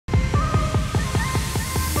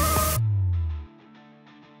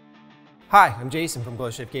Hi, I'm Jason from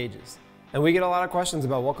GlowShift Gauges, and we get a lot of questions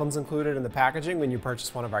about what comes included in the packaging when you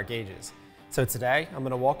purchase one of our gauges. So today, I'm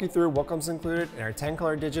going to walk you through what comes included in our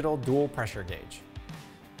 10-color digital dual pressure gauge.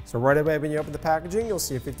 So right away when you open the packaging, you'll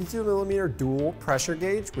see a 52mm dual pressure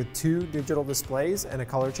gauge with 2 digital displays and a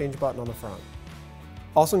color change button on the front.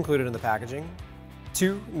 Also included in the packaging,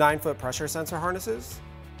 2 9-foot pressure sensor harnesses,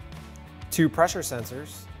 2 pressure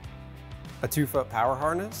sensors, a 2-foot power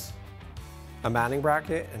harness, a mounting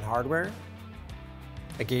bracket and hardware,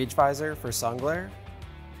 a gauge visor for sun glare,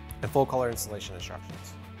 and full color installation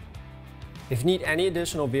instructions. If you need any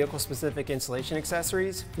additional vehicle-specific installation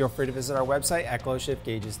accessories, feel free to visit our website at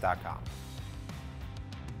glowshiftgauges.com.